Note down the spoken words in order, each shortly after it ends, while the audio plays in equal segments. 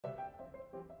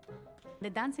The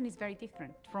dancing is very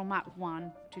different from Act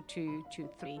 1 to 2 to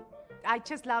 3. I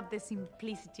just love the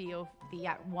simplicity of the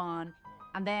Act 1.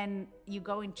 And then you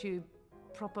go into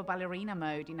proper ballerina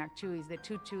mode in Act 2. Is the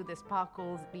tutu, the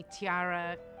sparkles, the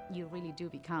tiara. You really do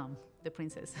become the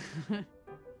princess.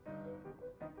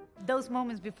 Those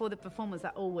moments before the performance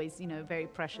are always, very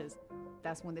precious.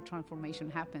 That's when the transformation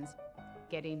happens.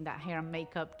 Getting that hair and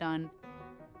makeup done.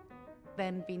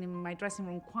 Then being in my dressing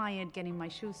room quiet, getting my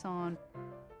shoes on.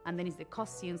 And then it's the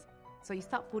costumes. So you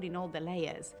start putting all the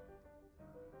layers.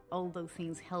 All those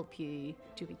things help you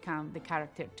to become the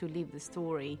character, to live the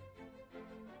story.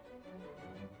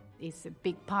 It's a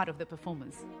big part of the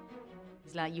performance.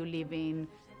 It's like you leaving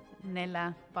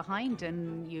Nella behind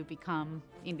and you become,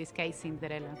 in this case,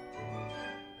 Cinderella.